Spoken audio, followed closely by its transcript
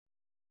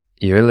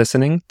You're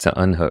listening to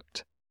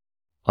Unhooked.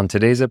 On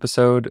today's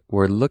episode,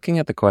 we're looking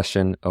at the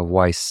question of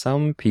why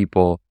some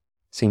people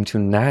seem to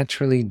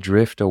naturally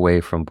drift away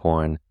from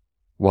porn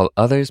while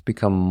others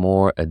become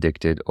more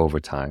addicted over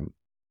time.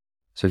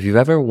 So if you've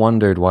ever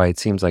wondered why it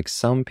seems like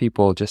some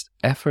people just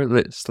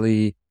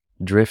effortlessly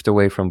drift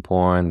away from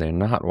porn, they're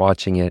not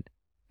watching it,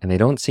 and they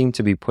don't seem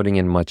to be putting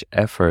in much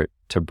effort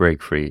to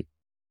break free,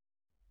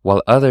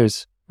 while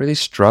others really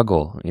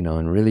struggle,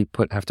 and really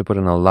have to put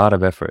in a lot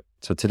of effort.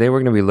 So today we're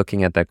going to be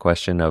looking at that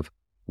question of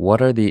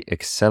what are the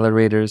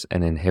accelerators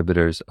and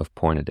inhibitors of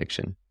porn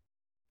addiction.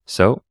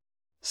 So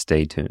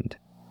stay tuned.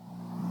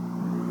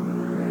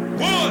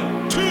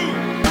 1, 2,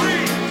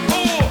 3,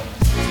 4.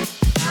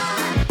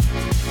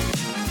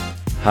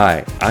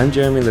 Hi, I'm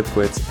Jeremy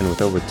Lipkowitz, and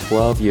with over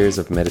 12 years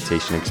of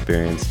meditation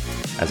experience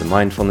as a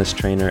mindfulness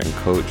trainer and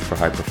coach for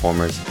high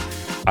performers,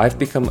 I've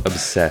become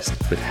obsessed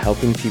with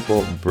helping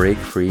people break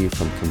free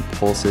from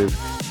compulsive,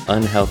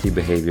 unhealthy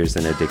behaviors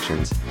and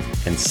addictions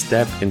and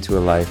step into a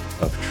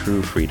life of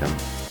true freedom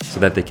so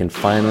that they can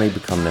finally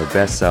become their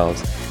best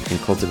selves and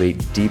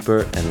cultivate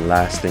deeper and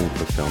lasting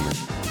fulfillment.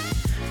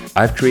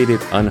 I've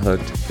created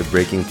Unhooked, the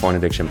Breaking Porn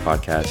Addiction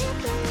podcast,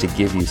 to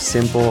give you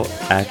simple,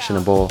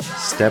 actionable,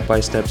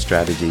 step-by-step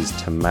strategies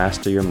to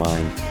master your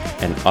mind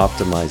and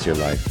optimize your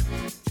life.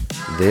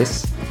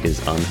 This is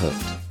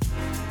Unhooked.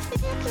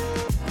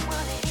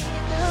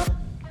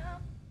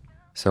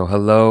 So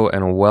hello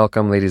and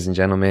welcome, ladies and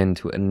gentlemen,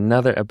 to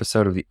another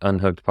episode of the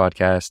Unhooked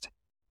podcast.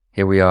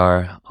 Here we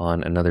are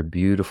on another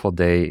beautiful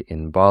day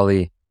in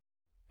Bali.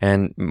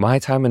 And my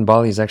time in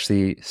Bali is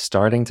actually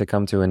starting to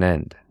come to an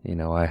end.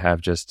 I have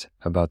just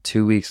about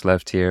 2 weeks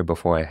left here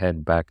before I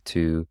head back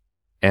to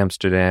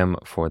Amsterdam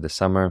for the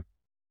summer.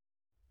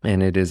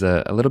 And it is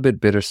a little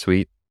bit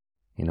bittersweet.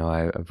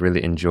 I've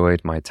really enjoyed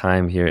my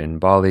time here in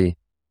Bali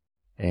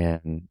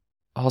and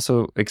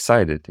also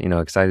excited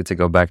to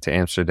go back to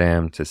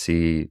Amsterdam to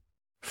see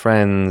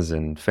friends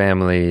and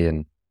family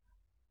and,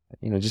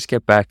 just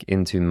get back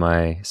into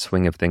my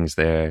swing of things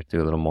there,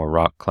 do a little more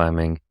rock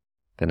climbing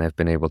than I've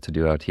been able to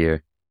do out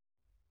here.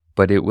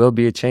 But it will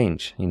be a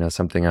change,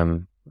 something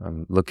I'm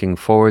looking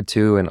forward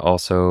to and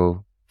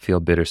also feel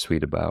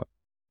bittersweet about.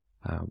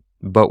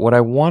 But what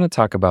I want to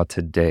talk about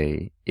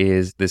today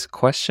is this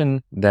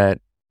question that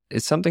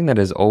is something that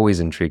has always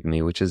intrigued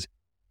me, which is,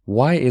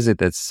 why is it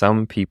that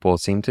some people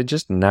seem to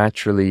just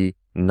naturally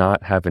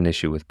not have an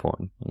issue with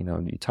porn?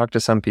 You talk to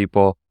some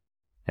people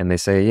and they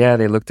say, yeah,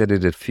 they looked at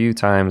it a few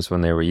times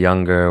when they were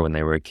younger, when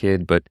they were a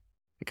kid, but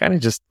they kind of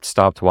just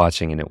stopped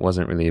watching and it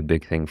wasn't really a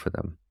big thing for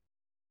them.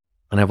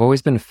 And I've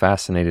always been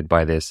fascinated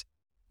by this,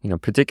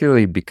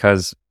 particularly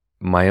because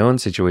my own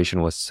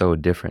situation was so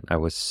different. I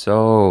was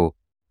so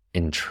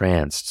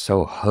entranced,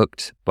 so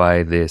hooked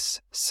by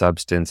this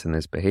substance and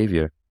this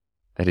behavior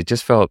that it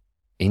just felt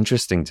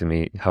interesting to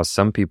me how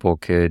some people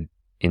could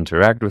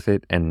interact with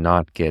it and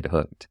not get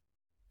hooked.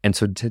 And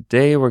so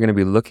today we're going to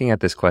be looking at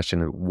this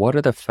question of what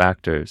are the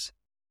factors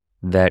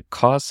that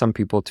cause some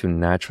people to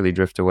naturally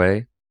drift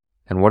away,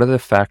 and what are the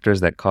factors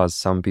that cause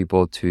some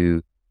people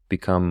to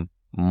become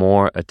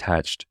more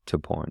attached to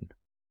porn.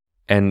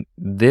 And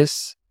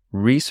this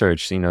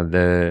research,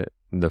 the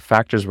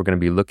factors we're going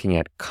to be looking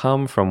at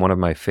come from one of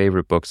my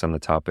favorite books on the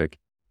topic.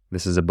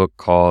 This is a book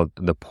called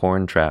The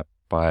Porn Trap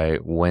by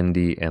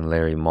Wendy and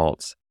Larry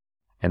Maltz.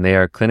 And they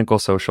are clinical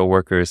social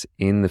workers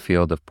in the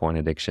field of porn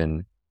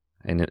addiction.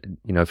 And,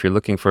 if you're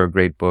looking for a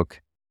great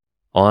book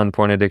on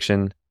porn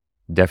addiction,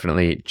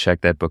 definitely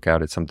check that book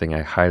out. It's something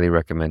I highly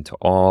recommend to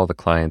all the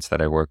clients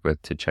that I work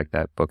with to check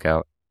that book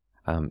out.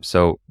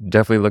 So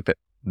definitely look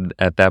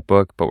at that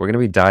book, but we're going to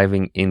be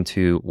diving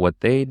into what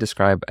they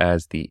describe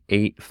as the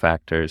 8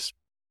 factors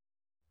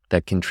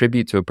that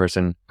contribute to a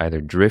person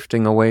either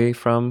drifting away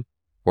from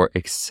or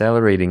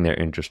accelerating their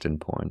interest in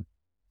porn.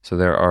 So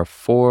there are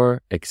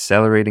 4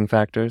 accelerating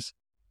factors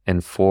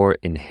and 4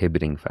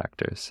 inhibiting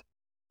factors.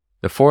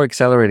 The 4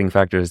 accelerating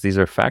factors, these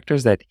are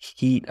factors that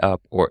heat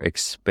up or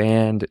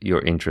expand your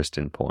interest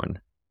in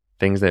porn,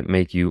 things that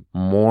make you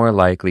more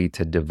likely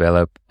to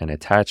develop an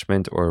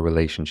attachment or a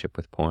relationship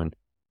with porn.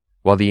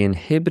 While the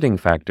inhibiting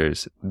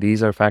factors,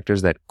 these are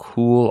factors that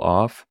cool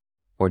off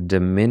or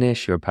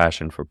diminish your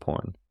passion for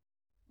porn.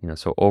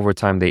 So over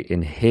time, they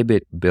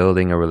inhibit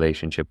building a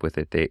relationship with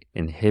it. They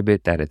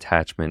inhibit that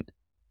attachment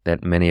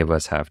that many of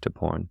us have to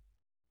porn.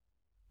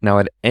 Now,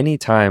 at any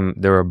time,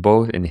 there are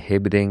both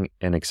inhibiting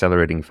and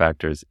accelerating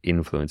factors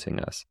influencing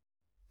us.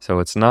 So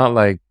it's not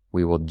like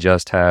we will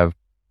just have,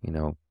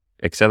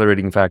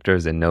 accelerating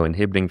factors and no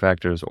inhibiting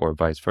factors or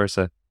vice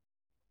versa.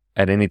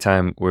 At any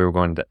time, we're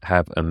going to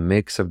have a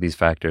mix of these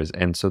factors.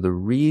 And so the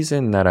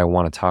reason that I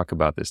want to talk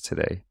about this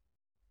today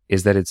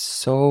is that it's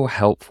so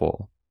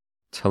helpful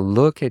to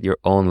look at your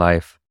own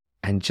life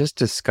and just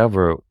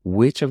discover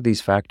which of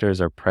these factors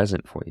are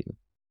present for you.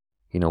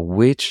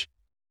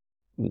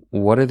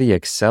 What are the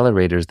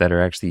accelerators that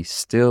are actually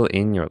still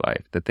in your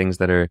life, the things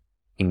that are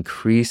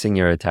increasing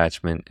your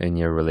attachment in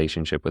your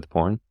relationship with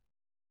porn?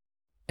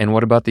 And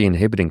what about the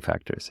inhibiting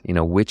factors?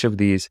 Which of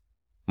these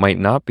might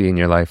not be in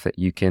your life that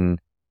you can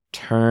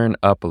turn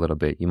up a little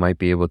bit. You might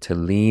be able to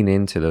lean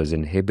into those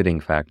inhibiting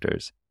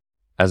factors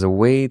as a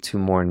way to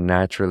more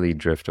naturally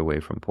drift away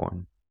from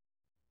porn.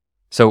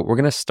 So we're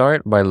going to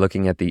start by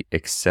looking at the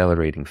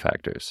accelerating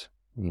factors.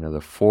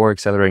 The 4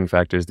 accelerating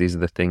factors, these are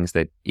the things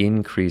that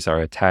increase our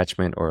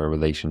attachment or our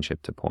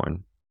relationship to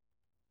porn.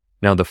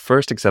 Now, the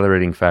first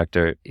accelerating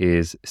factor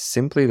is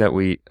simply that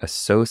we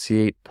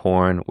associate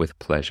porn with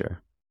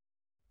pleasure.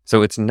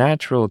 So it's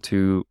natural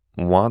to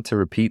want to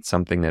repeat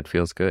something that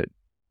feels good.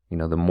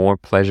 The more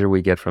pleasure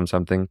we get from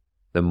something,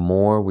 the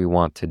more we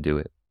want to do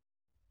it.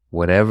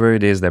 Whatever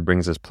it is that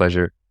brings us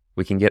pleasure,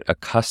 we can get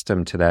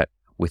accustomed to that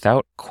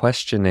without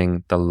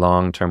questioning the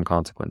long-term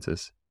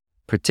consequences,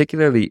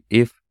 particularly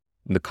if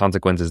the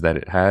consequences that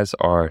it has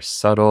are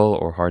subtle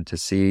or hard to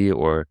see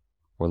or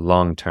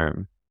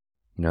long-term.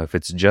 If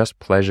it's just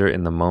pleasure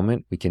in the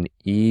moment, we can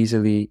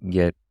easily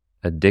get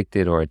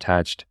addicted or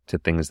attached to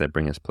things that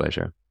bring us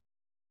pleasure.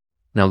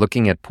 Now,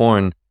 looking at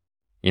porn,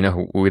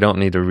 we don't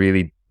need to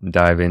really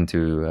dive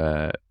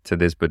into to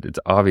this, but it's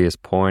obvious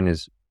porn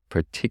is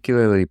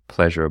particularly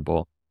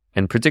pleasurable,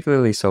 and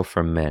particularly so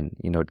for men.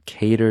 It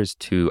caters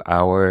to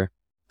our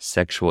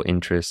sexual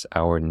interests,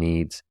 our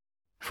needs,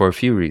 for a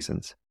few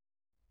reasons.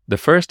 The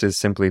first is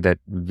simply that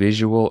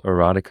visual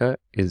erotica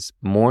is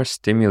more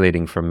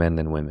stimulating for men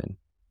than women.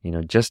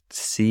 Just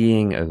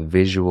seeing a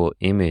visual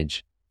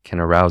image can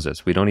arouse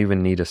us. We don't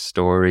even need a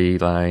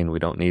storyline. We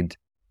don't need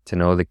to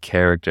know the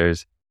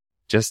characters.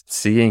 Just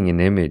seeing an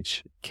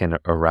image can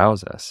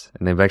arouse us.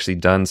 And they've actually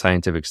done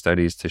scientific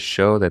studies to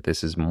show that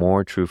this is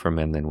more true for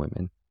men than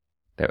women.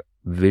 That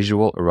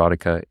visual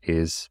erotica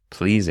is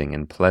pleasing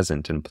and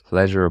pleasant and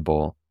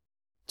pleasurable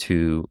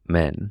to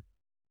men.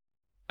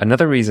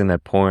 Another reason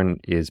that porn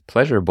is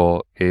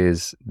pleasurable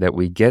is that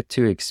we get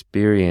to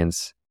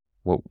experience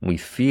what we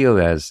feel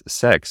as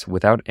sex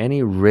without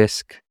any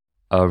risk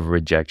of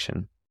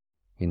rejection.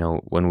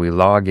 When we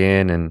log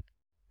in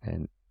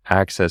and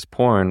access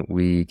porn,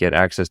 we get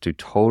access to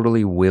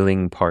totally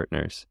willing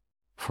partners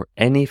for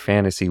any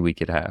fantasy we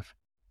could have.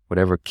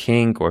 Whatever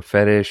kink or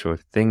fetish or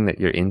thing that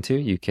you're into,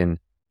 you can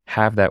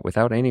have that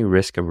without any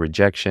risk of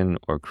rejection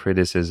or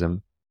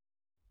criticism.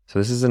 So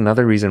this is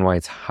another reason why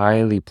it's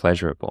highly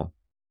pleasurable.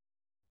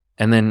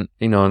 And then,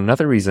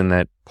 another reason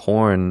that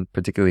porn,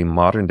 particularly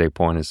modern day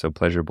porn, is so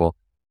pleasurable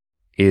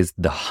is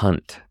the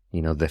hunt,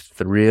 the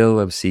thrill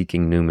of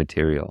seeking new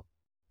material,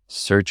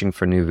 searching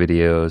for new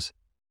videos,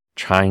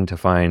 trying to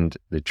find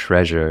the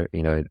treasure.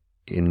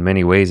 In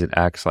many ways, it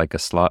acts like a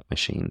slot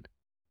machine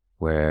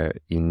where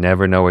you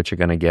never know what you're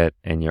going to get,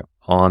 and you're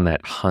on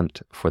that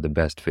hunt for the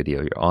best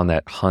video. You're on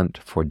that hunt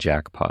for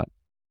jackpot.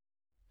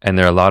 And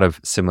there are a lot of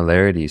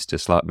similarities to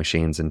slot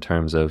machines in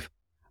terms of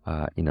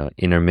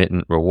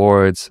intermittent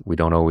rewards. We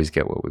don't always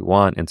get what we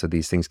want. And so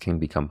these things can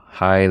become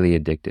highly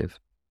addictive.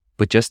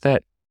 But just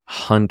that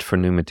hunt for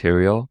new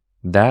material,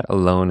 that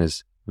alone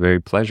is very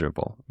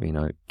pleasurable.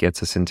 It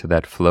gets us into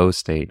that flow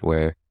state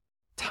where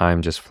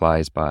time just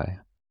flies by.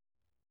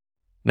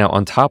 Now,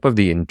 on top of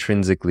the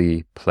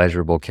intrinsically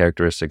pleasurable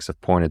characteristics of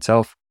porn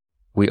itself,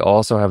 we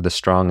also have the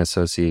strong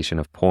association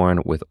of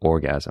porn with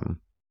orgasm.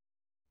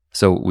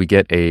 So we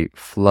get a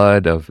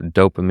flood of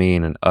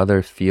dopamine and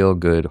other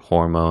feel-good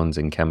hormones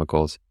and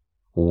chemicals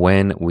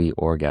when we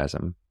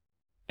orgasm.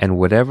 And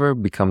whatever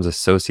becomes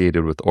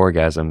associated with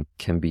orgasm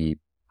can be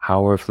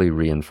powerfully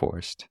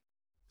reinforced.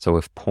 So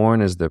if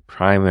porn is the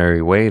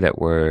primary way that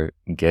we're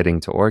getting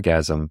to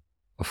orgasm,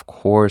 of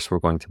course we're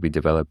going to be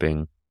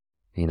developing,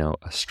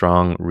 a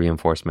strong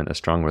reinforcement, a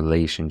strong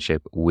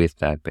relationship with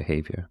that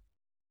behavior.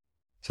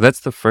 So that's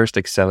the first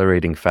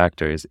accelerating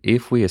factor, is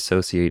if we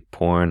associate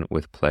porn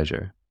with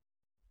pleasure.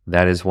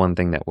 That is one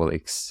thing that will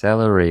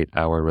accelerate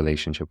our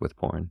relationship with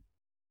porn.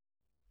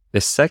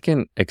 The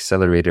second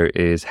accelerator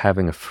is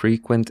having a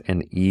frequent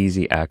and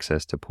easy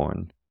access to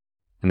porn.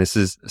 And this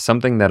is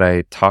something that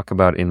I talk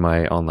about in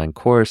my online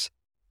course,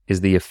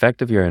 is the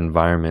effect of your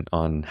environment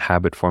on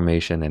habit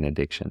formation and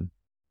addiction.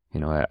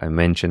 I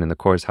mentioned in the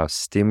course how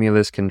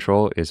stimulus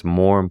control is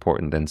more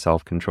important than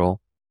self-control.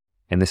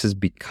 And this is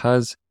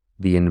because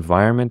the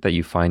environment that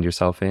you find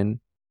yourself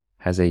in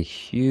has a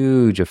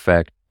huge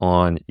effect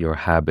on your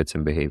habits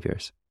and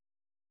behaviors.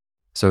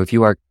 So if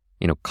you are,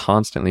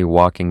 constantly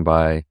walking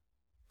by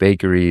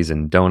bakeries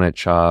and donut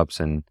shops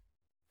and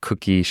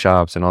cookie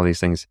shops and all these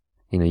things,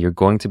 you're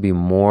going to be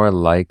more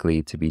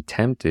likely to be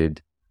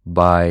tempted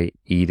by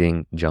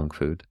eating junk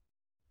food.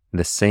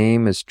 The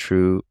same is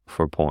true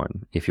for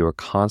porn. If you are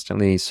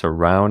constantly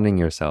surrounding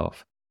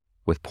yourself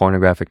with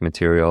pornographic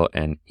material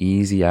and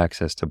easy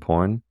access to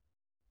porn,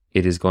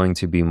 it is going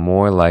to be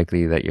more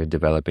likely that you're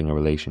developing a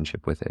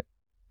relationship with it.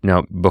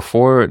 Now,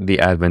 before the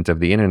advent of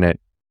the internet,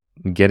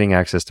 getting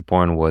access to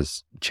porn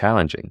was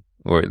challenging,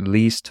 or at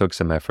least took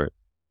some effort.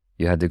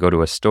 You had to go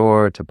to a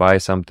store to buy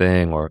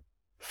something, or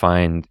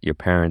find your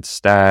parents'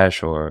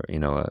 stash, or,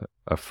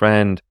 a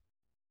friend.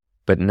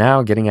 But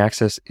now getting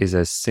access is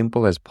as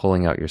simple as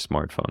pulling out your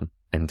smartphone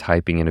and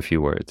typing in a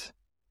few words.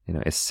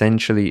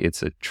 Essentially,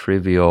 it's a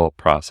trivial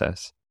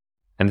process.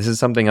 And this is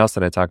something else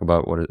that I talk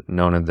about, what is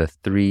known as the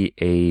 3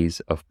 A's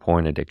of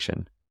porn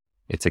addiction.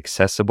 it's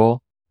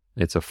accessible,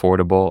 it's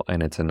affordable,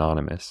 and it's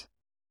anonymous.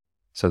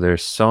 So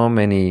there's so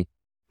many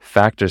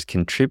factors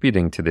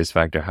contributing to this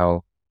factor,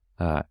 how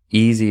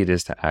easy it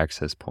is to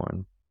access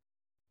porn.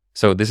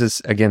 So this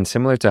is, again,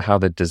 similar to how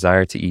the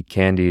desire to eat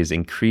candy is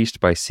increased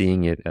by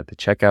seeing it at the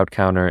checkout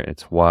counter.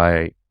 It's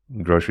why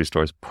grocery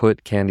stores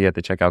put candy at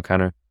the checkout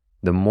counter.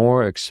 The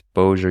more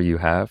exposure you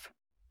have,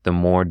 the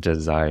more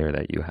desire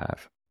that you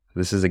have.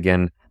 This is,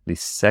 again, the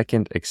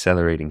second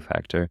accelerating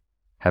factor,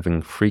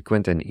 having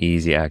frequent and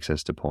easy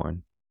access to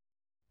porn.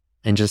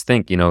 And just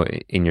think,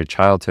 in your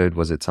childhood,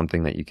 was it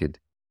something that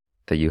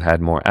you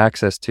had more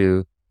access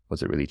to?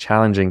 Was it really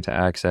challenging to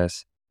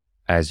access?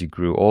 As you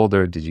grew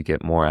older, did you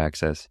get more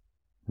access?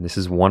 And this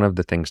is one of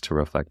the things to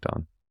reflect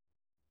on.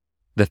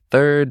 The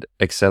third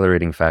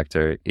accelerating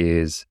factor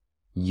is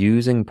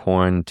using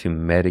porn to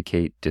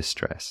medicate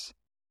distress.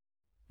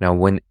 Now,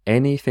 when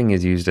anything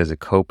is used as a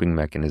coping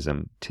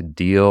mechanism to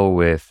deal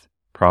with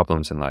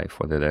problems in life,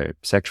 whether they're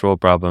sexual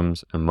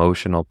problems,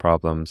 emotional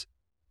problems,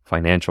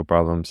 financial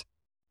problems,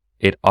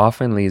 it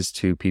often leads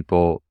to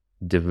people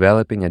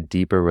developing a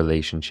deeper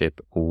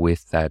relationship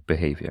with that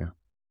behavior.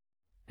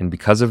 And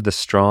because of the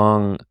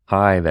strong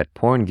high that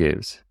porn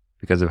gives,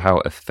 because of how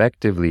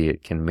effectively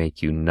it can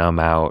make you numb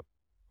out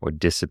or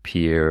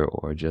disappear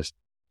or just,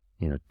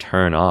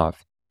 turn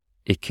off,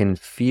 it can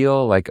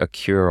feel like a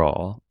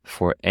cure-all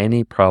for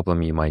any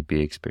problem you might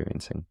be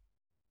experiencing.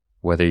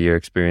 Whether you're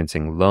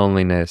experiencing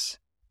loneliness,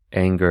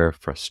 anger,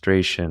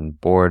 frustration,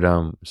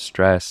 boredom,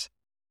 stress,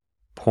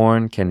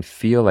 porn can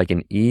feel like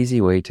an easy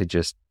way to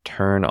just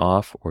turn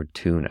off or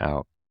tune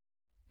out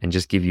and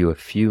just give you a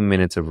few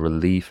minutes of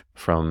relief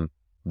from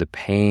the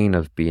pain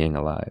of being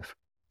alive.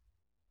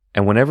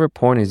 And whenever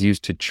porn is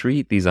used to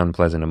treat these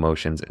unpleasant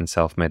emotions and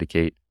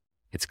self-medicate,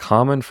 it's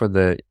common for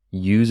the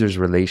user's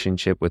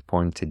relationship with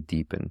porn to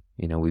deepen.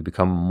 We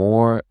become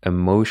more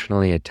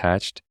emotionally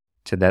attached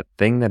to that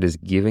thing that is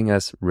giving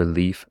us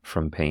relief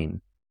from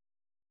pain.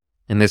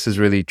 And this is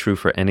really true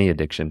for any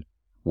addiction.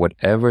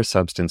 Whatever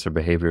substance or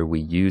behavior we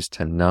use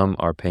to numb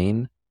our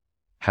pain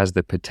has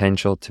the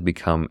potential to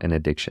become an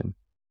addiction.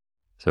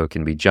 So it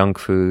can be junk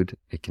food,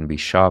 it can be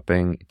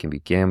shopping, it can be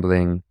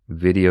gambling,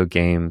 video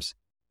games,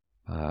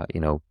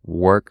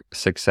 work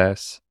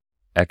success,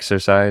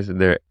 exercise.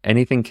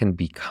 Anything can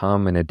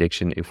become an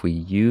addiction if we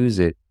use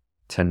it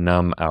to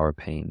numb our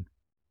pain.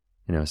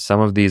 Some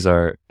of these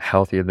are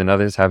healthier than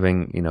others.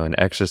 Having, an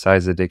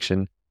exercise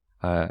addiction,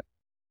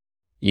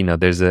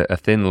 there's a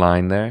thin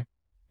line there.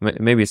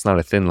 Maybe it's not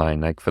a thin line.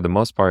 Like, for the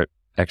most part,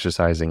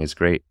 exercising is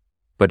great,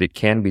 but it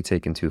can be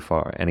taken too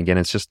far. And again,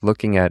 it's just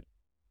looking at,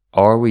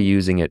 are we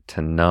using it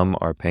to numb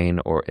our pain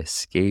or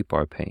escape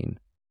our pain?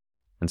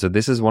 And so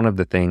this is one of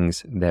the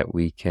things that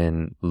we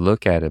can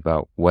look at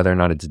about whether or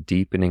not it's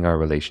deepening our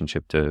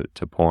relationship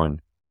to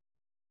porn.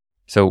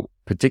 So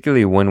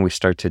particularly when we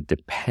start to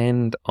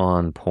depend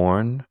on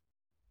porn,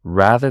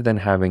 rather than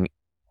having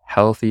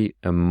healthy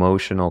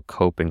emotional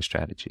coping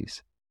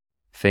strategies,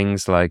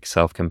 things like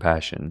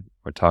self-compassion,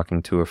 or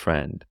talking to a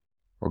friend,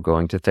 or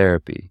going to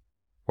therapy,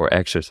 or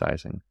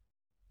exercising.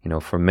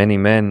 For many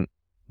men,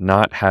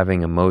 not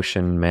having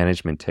emotion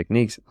management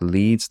techniques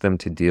leads them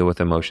to deal with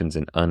emotions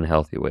in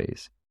unhealthy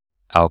ways.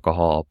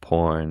 Alcohol,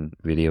 porn,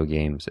 video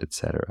games,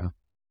 etc.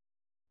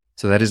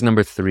 So that is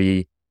number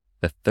 3.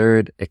 The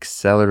third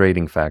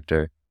accelerating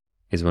factor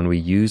is when we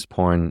use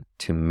porn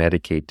to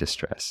medicate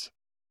distress.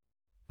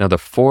 Now, the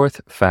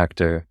fourth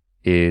factor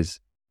is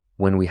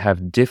when we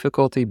have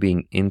difficulty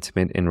being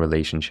intimate in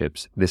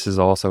relationships. This is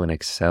also an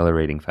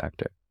accelerating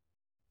factor.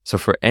 So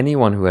for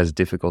anyone who has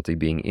difficulty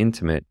being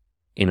intimate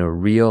in a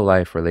real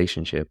life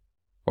relationship,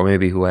 or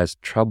maybe who has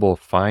trouble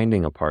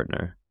finding a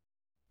partner,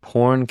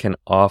 porn can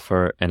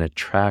offer an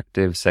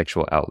attractive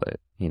sexual outlet.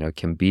 It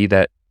can be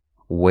that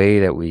way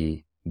that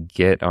we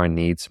get our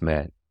needs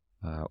met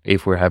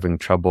if we're having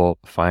trouble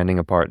finding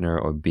a partner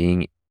or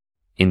being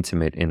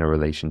intimate in a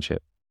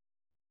relationship.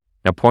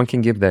 Now, porn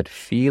can give that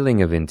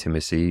feeling of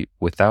intimacy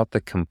without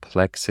the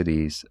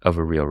complexities of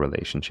a real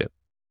relationship.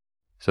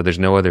 So there's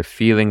no other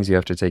feelings you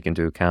have to take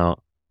into account.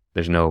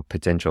 There's no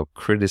potential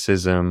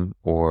criticism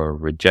or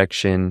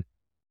rejection.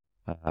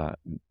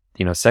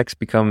 Sex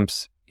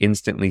becomes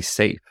instantly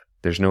safe.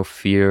 There's no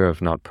fear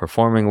of not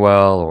performing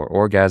well or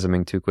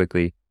orgasming too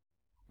quickly,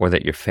 or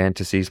that your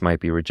fantasies might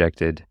be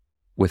rejected.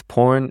 With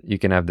porn, you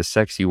can have the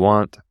sex you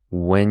want,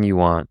 when you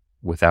want,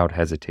 without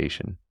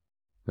hesitation.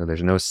 So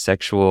there's no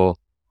sexual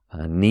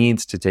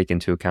needs to take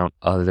into account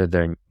other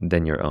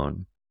than your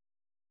own.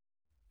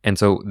 And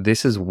so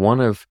this is one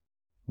of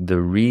the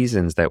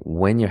reasons that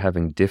when you're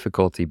having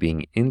difficulty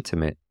being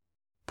intimate,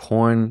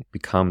 porn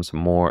becomes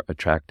more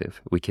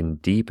attractive. We can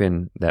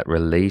deepen that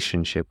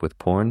relationship with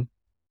porn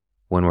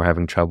when we're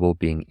having trouble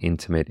being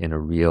intimate in a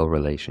real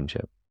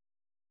relationship.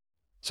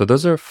 So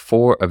those are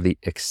 4 of the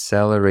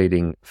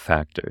accelerating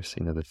factors,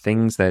 the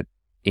things that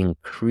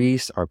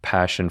increase our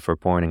passion for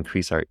porn,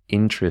 increase our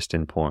interest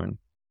in porn.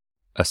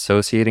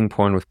 Associating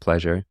porn with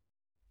pleasure,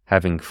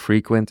 having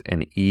frequent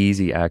and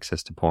easy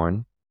access to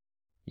porn,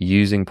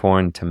 using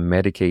porn to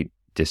medicate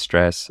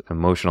distress,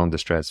 emotional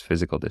distress,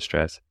 physical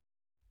distress,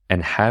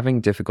 and having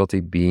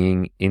difficulty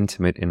being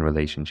intimate in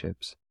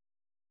relationships.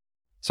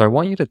 So I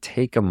want you to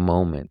take a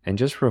moment and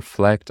just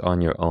reflect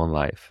on your own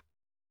life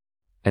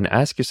and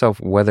ask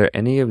yourself whether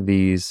any of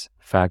these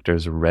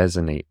factors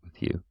resonate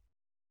with you.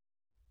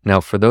 Now,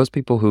 for those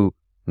people who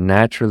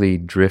naturally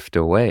drift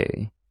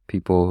away,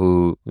 people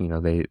who,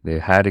 they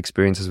had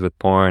experiences with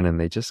porn and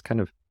they just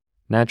kind of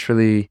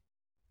naturally,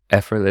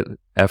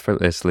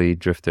 effortlessly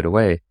drifted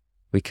away,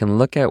 we can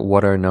look at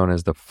what are known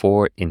as the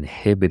 4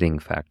 inhibiting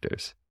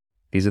factors.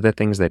 These are the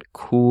things that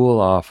cool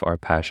off our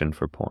passion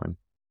for porn.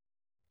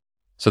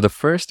 So the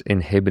first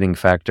inhibiting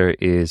factor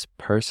is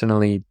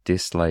personally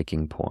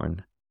disliking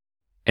porn.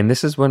 And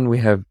this is when we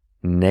have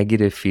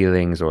negative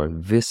feelings or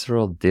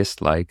visceral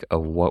dislike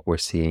of what we're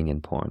seeing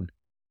in porn.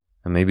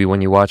 And maybe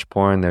when you watch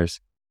porn, there's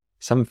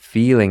some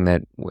feeling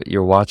that what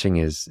you're watching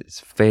is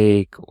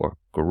fake or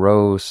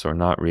gross or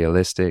not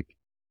realistic.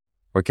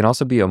 Or it can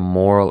also be a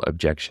moral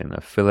objection,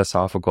 a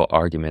philosophical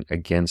argument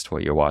against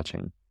what you're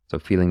watching. So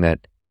feeling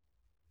that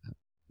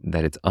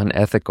it's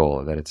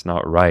unethical, that it's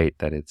not right,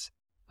 that it's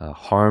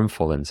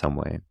harmful in some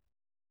way.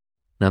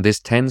 Now, this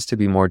tends to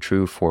be more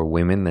true for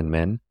women than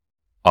men.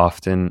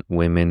 Often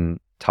women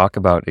talk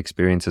about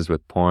experiences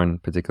with porn,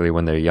 particularly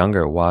when they're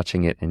younger,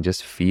 watching it and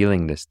just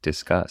feeling this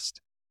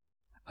disgust.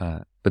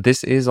 But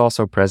this is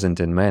also present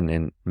in men,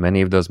 and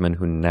many of those men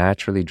who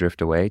naturally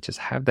drift away just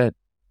have that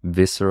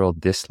visceral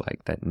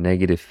dislike, that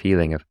negative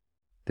feeling of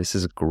this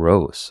is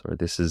gross, or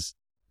this is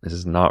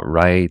not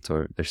right,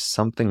 or there's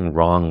something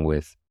wrong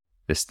with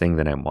this thing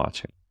that I'm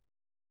watching.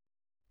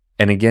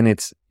 And again,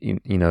 it's,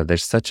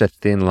 there's such a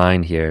thin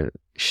line here.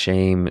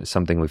 Shame,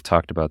 something we've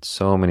talked about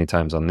so many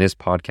times on this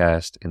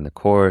podcast, in the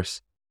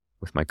course,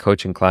 with my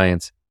coaching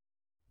clients.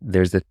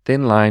 There's a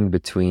thin line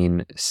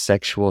between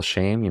sexual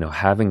shame,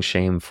 having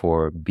shame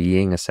for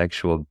being a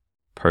sexual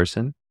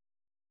person,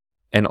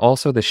 and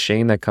also the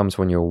shame that comes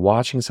when you're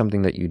watching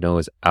something that you know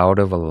is out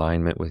of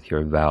alignment with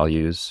your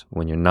values,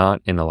 when you're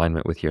not in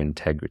alignment with your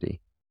integrity.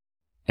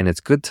 And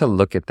it's good to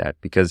look at that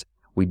because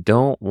we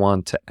don't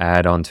want to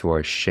add onto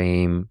our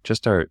shame,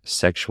 just our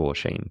sexual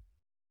shame.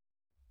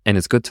 And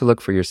it's good to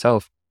look for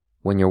yourself.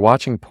 When you're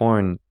watching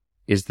porn,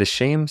 is the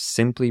shame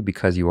simply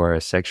because you are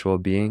a sexual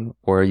being,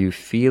 or are you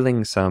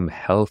feeling some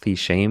healthy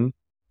shame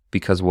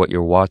because what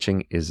you're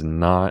watching is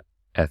not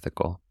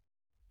ethical?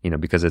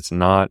 Because it's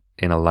not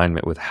in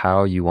alignment with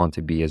how you want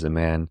to be as a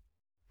man,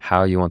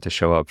 how you want to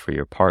show up for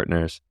your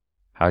partners,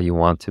 how you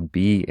want to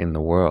be in the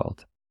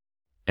world.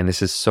 And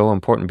this is so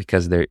important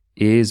because there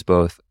is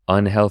both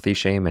unhealthy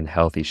shame and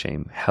healthy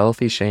shame.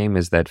 Healthy shame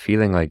is that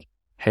feeling like,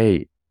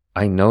 hey,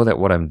 I know that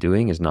what I'm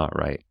doing is not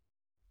right.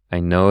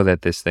 I know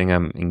that this thing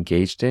I'm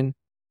engaged in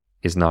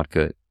is not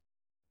good.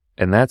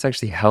 And that's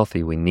actually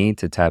healthy. We need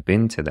to tap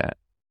into that.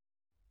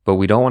 But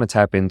we don't want to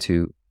tap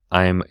into,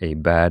 I'm a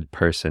bad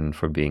person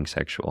for being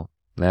sexual.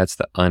 That's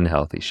the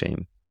unhealthy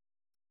shame.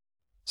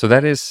 So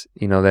that is,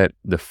 that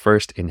the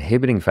first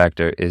inhibiting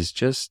factor is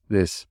just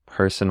this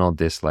personal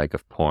dislike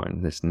of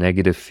porn, this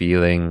negative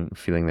feeling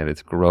that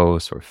it's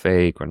gross or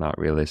fake or not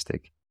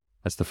realistic.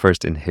 That's the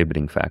first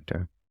inhibiting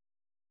factor.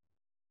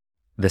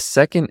 The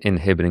second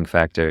inhibiting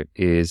factor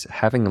is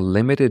having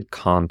limited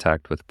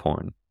contact with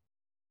porn.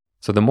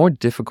 So the more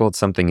difficult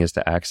something is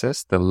to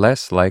access, the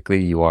less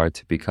likely you are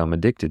to become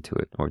addicted to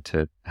it or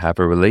to have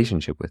a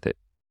relationship with it.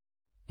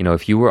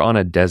 If you were on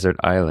a deserted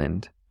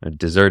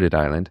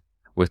island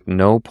with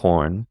no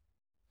porn,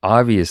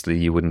 obviously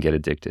you wouldn't get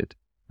addicted,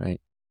 right?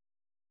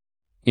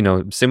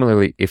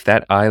 Similarly, if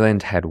that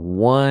island had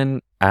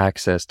one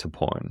access to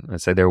porn,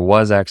 let's say there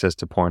was access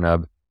to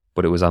Pornhub,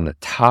 but it was on the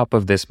top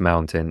of this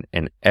mountain,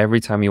 and every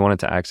time you wanted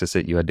to access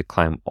it, you had to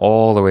climb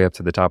all the way up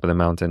to the top of the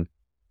mountain.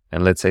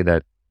 And let's say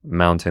that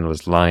mountain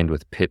was lined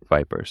with pit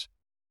vipers.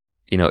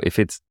 If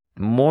it's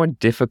more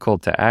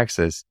difficult to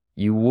access,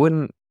 you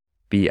wouldn't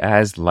be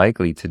as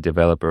likely to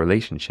develop a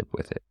relationship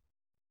with it.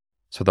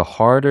 So the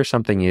harder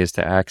something is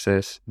to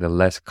access, the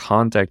less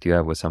contact you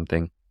have with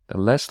something, the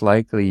less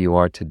likely you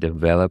are to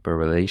develop a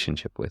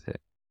relationship with it.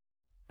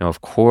 Now,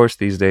 of course,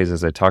 these days,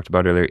 as I talked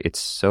about earlier, it's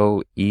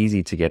so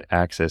easy to get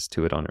access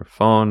to it on your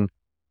phone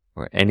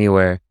or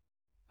anywhere.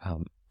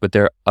 But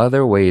there are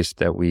other ways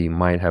that we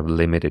might have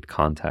limited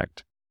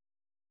contact.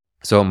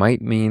 So it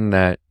might mean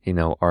that,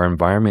 our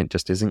environment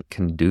just isn't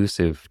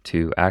conducive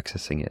to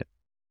accessing it.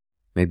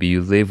 Maybe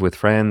you live with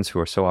friends who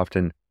are so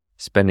often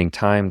spending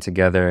time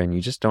together and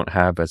you just don't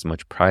have as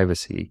much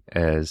privacy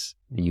as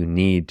you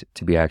need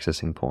to be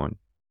accessing porn.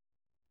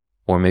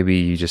 Or maybe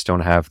you just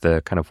don't have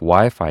the kind of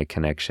Wi-Fi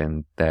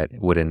connection that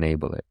would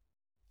enable it.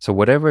 So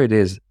whatever it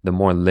is, the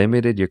more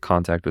limited your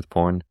contact with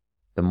porn,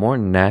 the more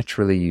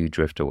naturally you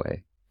drift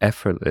away,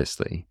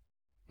 effortlessly.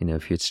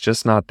 If it's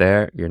just not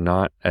there, you're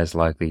not as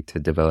likely to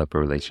develop a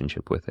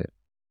relationship with it.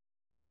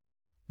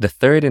 The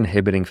third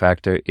inhibiting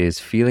factor is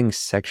feeling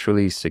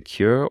sexually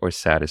secure or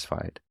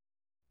satisfied.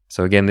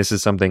 So again, this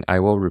is something I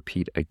will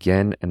repeat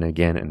again and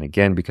again and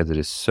again because it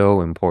is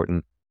so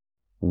important.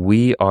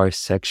 We are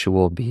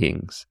sexual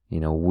beings.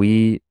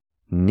 We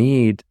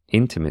need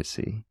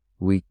intimacy.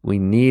 We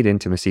need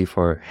intimacy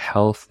for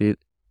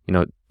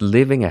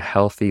Living a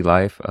healthy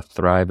life, a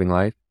thriving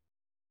life,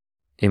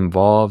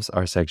 involves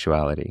our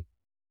sexuality.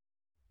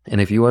 And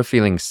if you are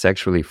feeling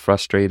sexually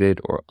frustrated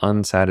or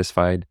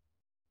unsatisfied,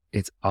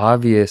 it's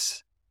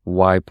obvious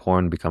why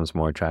porn becomes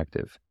more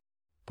attractive.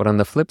 But on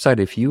the flip side,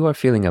 if you are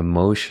feeling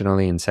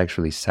emotionally and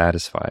sexually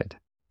satisfied,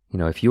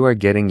 if you are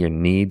getting your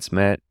needs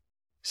met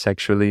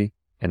sexually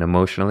and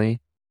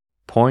emotionally,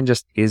 porn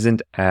just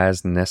isn't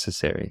as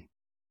necessary.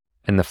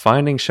 And the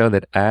findings show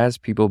that as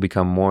people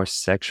become more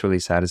sexually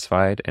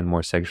satisfied and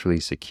more sexually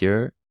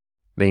secure,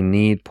 they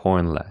need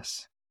porn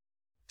less.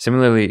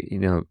 Similarly,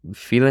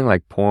 feeling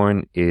like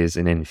porn is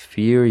an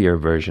inferior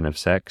version of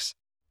sex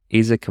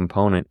is a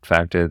component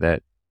factor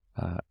that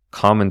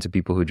common to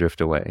people who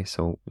drift away.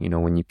 So,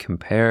 when you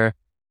compare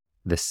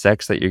the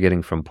sex that you're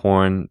getting from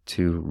porn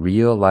to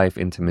real life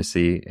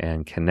intimacy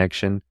and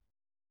connection,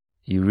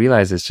 you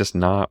realize it's just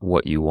not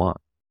what you want.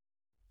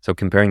 So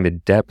comparing the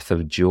depth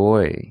of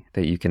joy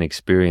that you can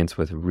experience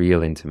with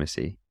real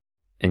intimacy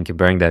and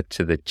comparing that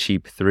to the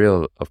cheap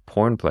thrill of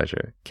porn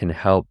pleasure can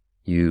help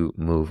you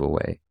move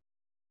away.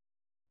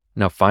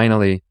 Now,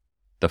 finally,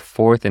 the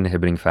fourth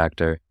inhibiting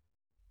factor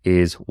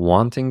is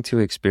wanting to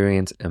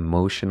experience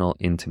emotional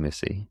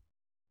intimacy.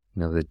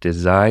 The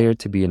desire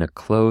to be in a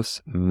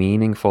close,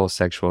 meaningful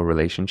sexual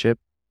relationship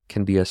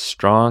can be a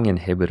strong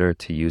inhibitor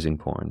to using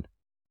porn.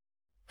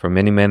 For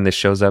many men, this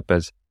shows up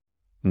as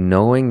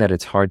knowing that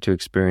it's hard to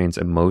experience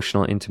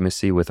emotional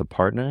intimacy with a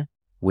partner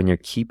when you're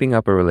keeping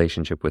up a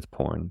relationship with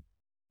porn,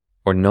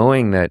 or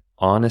knowing that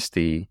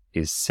honesty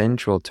is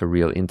central to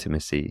real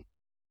intimacy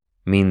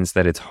means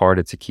that it's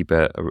harder to keep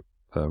a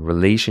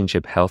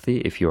relationship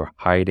healthy if you're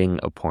hiding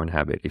a porn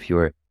habit. If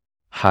you're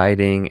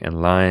hiding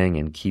and lying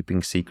and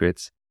keeping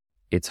secrets,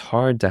 it's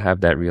hard to have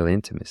that real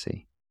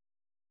intimacy.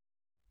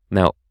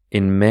 Now,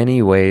 in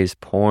many ways,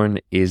 porn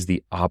is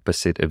the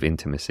opposite of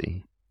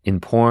intimacy. In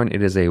porn,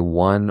 it is a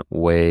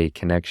one-way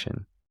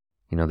connection.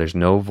 There's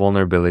no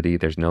vulnerability,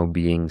 there's no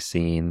being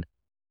seen.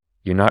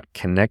 You're not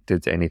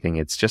connected to anything.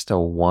 It's just a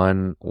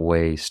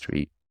one-way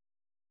street.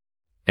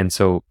 And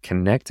so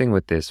connecting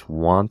with this,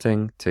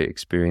 wanting to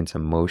experience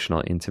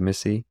emotional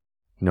intimacy,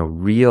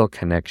 real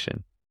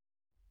connection,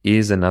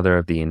 is another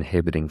of the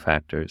inhibiting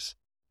factors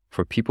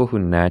for people who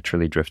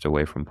naturally drift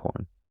away from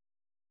porn.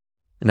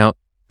 Now,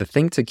 the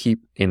thing to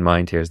keep in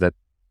mind here is that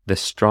the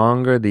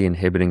stronger the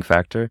inhibiting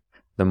factor,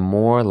 the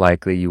more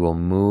likely you will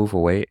move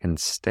away and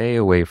stay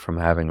away from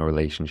having a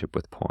relationship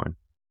with porn.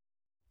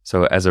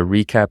 So as a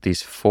recap,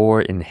 these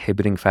four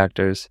inhibiting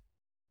factors: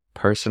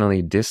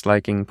 personally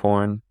disliking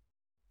porn,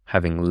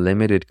 having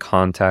limited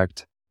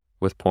contact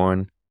with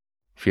porn,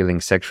 feeling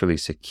sexually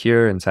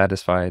secure and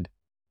satisfied,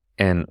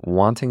 and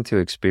wanting to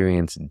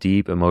experience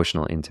deep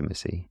emotional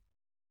intimacy.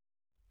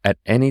 At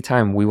any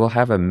time, we will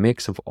have a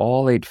mix of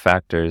all 8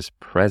 factors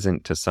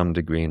present to some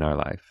degree in our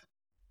life.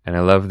 And I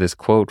love this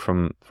quote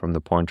from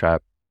the Porn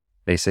Trap.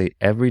 They say,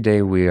 every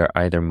day we are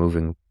either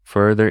moving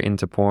further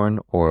into porn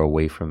or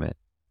away from it.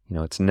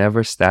 It's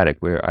never static.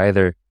 We're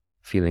either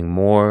feeling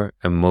more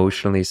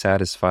emotionally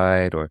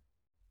satisfied or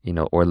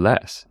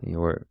less.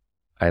 We're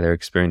either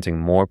experiencing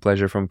more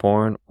pleasure from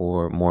porn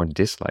or more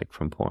dislike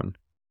from porn.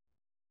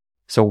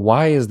 So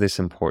why is this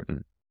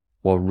important?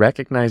 Well,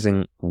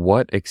 recognizing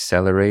what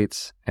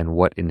accelerates and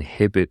what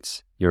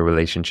inhibits your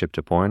relationship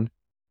to porn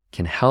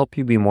can help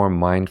you be more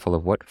mindful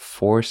of what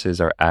forces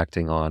are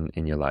acting on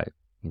in your life.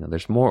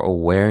 There's more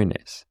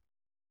awareness.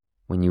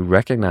 When you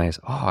recognize,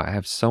 I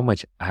have so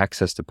much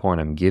access to porn,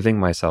 I'm giving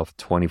myself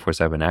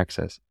 24/7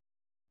 access.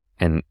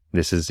 And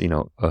this is,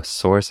 a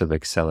source of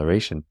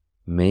acceleration.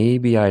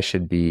 Maybe I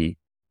should be,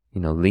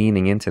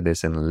 leaning into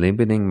this and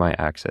limiting my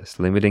access,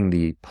 limiting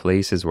the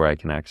places where I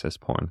can access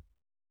porn.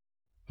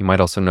 You might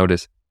also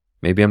notice,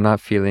 maybe I'm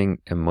not feeling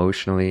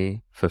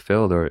emotionally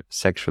fulfilled or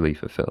sexually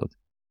fulfilled.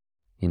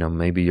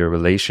 Maybe your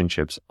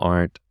relationships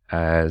aren't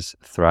as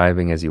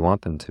thriving as you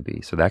want them to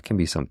be. So that can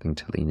be something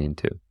to lean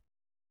into.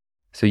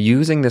 So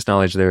using this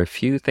knowledge, there are a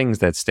few things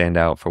that stand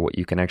out for what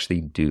you can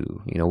actually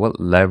do. What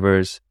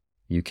levers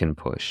you can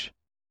push.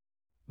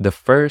 The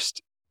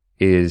first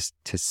is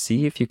to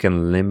see if you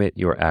can limit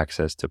your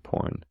access to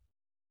porn.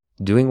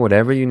 Doing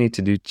whatever you need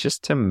to do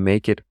just to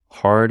make it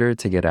harder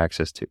to get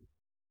access to.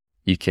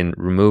 You can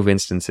remove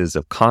instances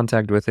of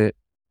contact with it,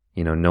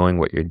 knowing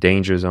what your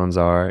danger zones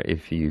are.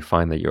 If you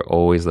find that you're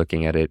always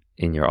looking at it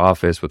in your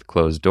office with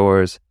closed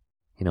doors,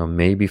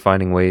 maybe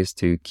finding ways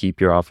to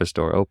keep your office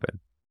door open.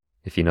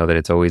 If you know that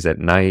it's always at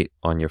night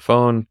on your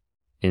phone,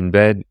 in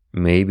bed,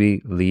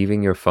 maybe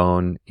leaving your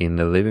phone in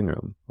the living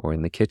room or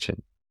in the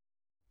kitchen.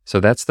 So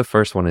that's the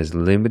first one, is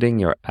limiting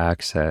your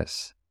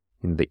access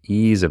and the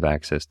ease of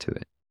access to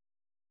it.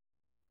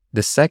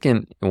 The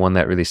second one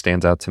that really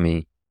stands out to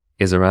me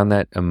is around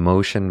that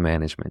emotion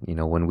management.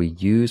 When we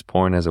use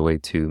porn as a way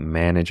to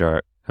manage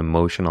our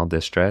emotional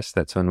distress,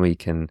 that's when we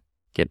can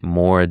get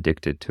more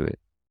addicted to it.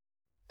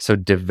 So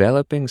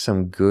developing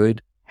some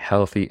good,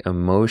 healthy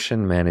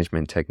emotion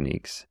management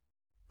techniques,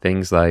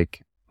 things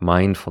like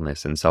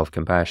mindfulness and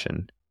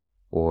self-compassion,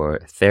 or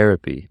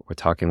therapy, or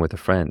talking with a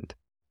friend,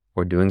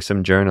 or doing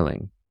some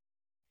journaling,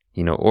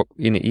 or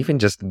even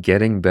just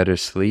getting better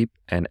sleep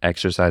and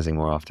exercising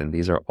more often.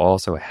 These are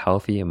also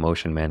healthy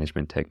emotion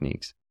management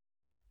techniques.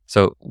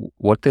 So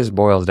what this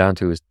boils down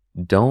to is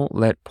don't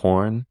let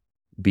porn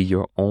be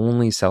your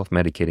only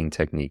self-medicating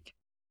technique.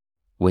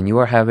 When you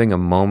are having a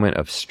moment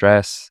of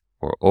stress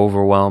or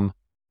overwhelm,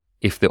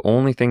 if the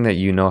only thing that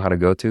you know how to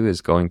go to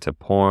is going to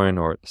porn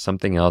or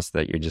something else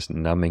that you're just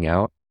numbing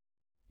out,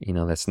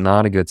 that's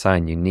not a good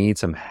sign. You need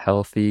some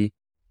healthy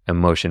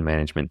emotion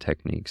management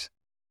techniques.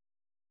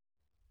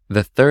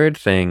 The third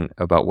thing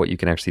about what you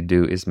can actually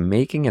do is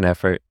making an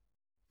effort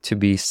to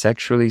be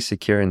sexually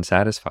secure and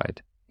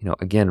satisfied.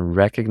 Again,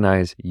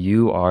 recognize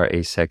you are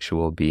a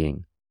sexual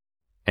being,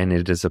 and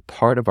it is a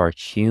part of our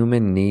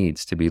human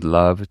needs to be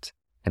loved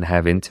and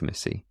have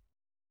intimacy.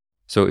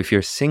 So if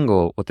you're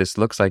single, what this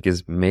looks like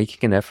is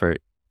making an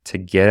effort to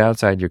get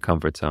outside your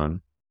comfort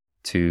zone,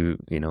 to,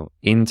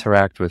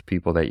 interact with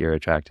people that you're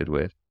attracted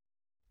with,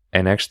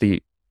 and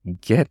actually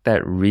get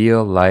that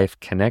real life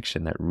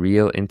connection, that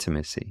real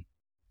intimacy.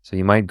 So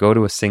you might go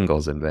to a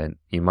singles event.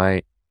 You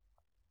might,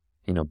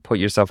 put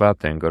yourself out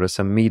there and go to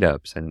some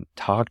meetups and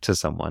talk to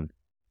someone.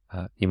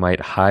 You might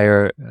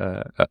hire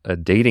a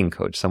dating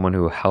coach, someone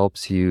who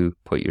helps you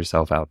put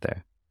yourself out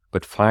there.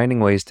 But finding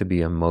ways to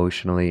be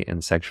emotionally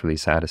and sexually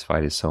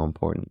satisfied is so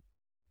important.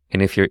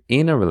 And if you're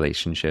in a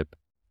relationship,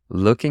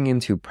 looking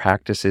into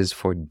practices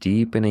for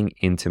deepening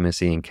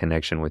intimacy and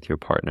connection with your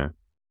partner.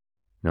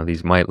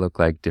 These might look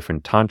like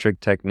different tantric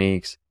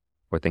techniques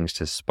or things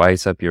to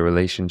spice up your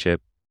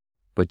relationship,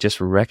 but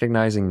just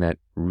recognizing that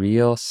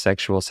real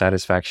sexual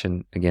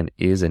satisfaction, again,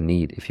 is a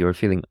need. If you're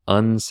feeling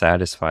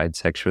unsatisfied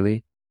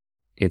sexually,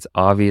 it's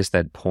obvious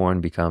that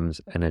porn becomes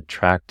an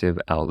attractive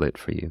outlet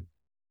for you.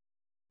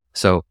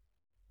 So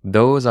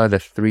those are the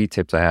 3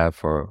 tips I have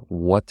for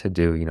what to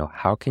do.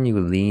 How can you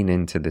lean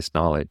into this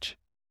knowledge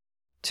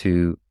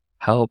to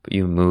help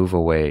you move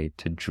away,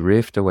 to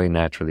drift away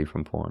naturally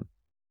from porn?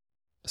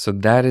 So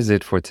that is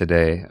it for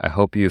today. I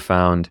hope you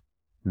found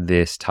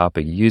this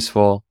topic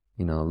useful,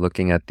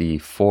 looking at the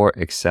 4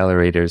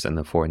 accelerators and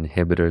the 4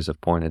 inhibitors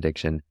of porn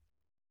addiction.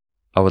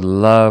 I would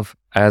love,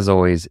 as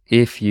always,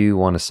 if you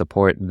want to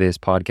support this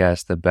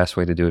podcast, the best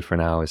way to do it for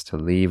now is to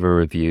leave a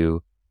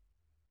review.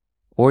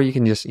 Or you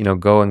can just,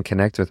 go and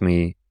connect with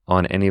me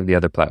on any of the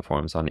other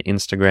platforms. On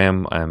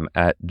Instagram, I'm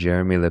at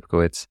Jeremy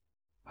Lipkowitz.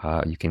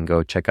 You can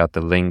go check out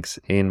the links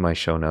in my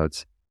show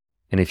notes.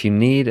 And if you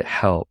need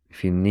help,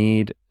 if you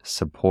need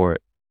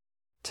support,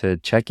 to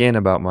check in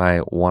about my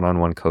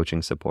one-on-one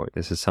coaching support.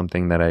 This is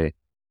something that I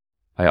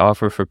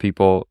offer for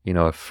people,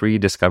 a free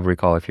discovery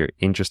call. If you're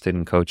interested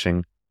in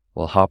coaching,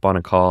 we'll hop on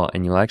a call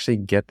and you'll actually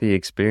get the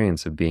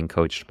experience of being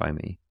coached by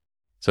me.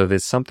 So if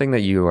it's something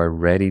that you are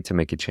ready to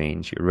make a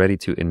change, you're ready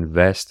to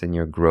invest in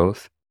your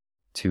growth,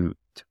 to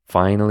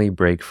finally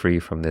break free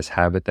from this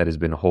habit that has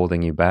been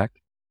holding you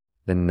back,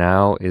 then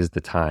now is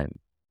the time.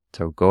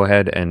 So go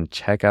ahead and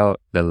check out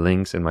the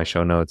links in my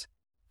show notes,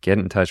 get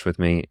in touch with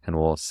me, and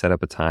we'll set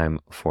up a time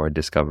for a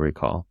discovery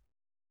call.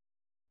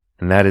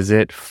 And that is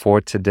it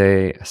for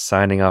today.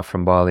 Signing off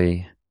from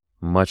Bali.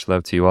 Much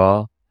love to you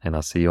all, and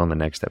I'll see you on the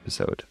next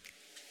episode.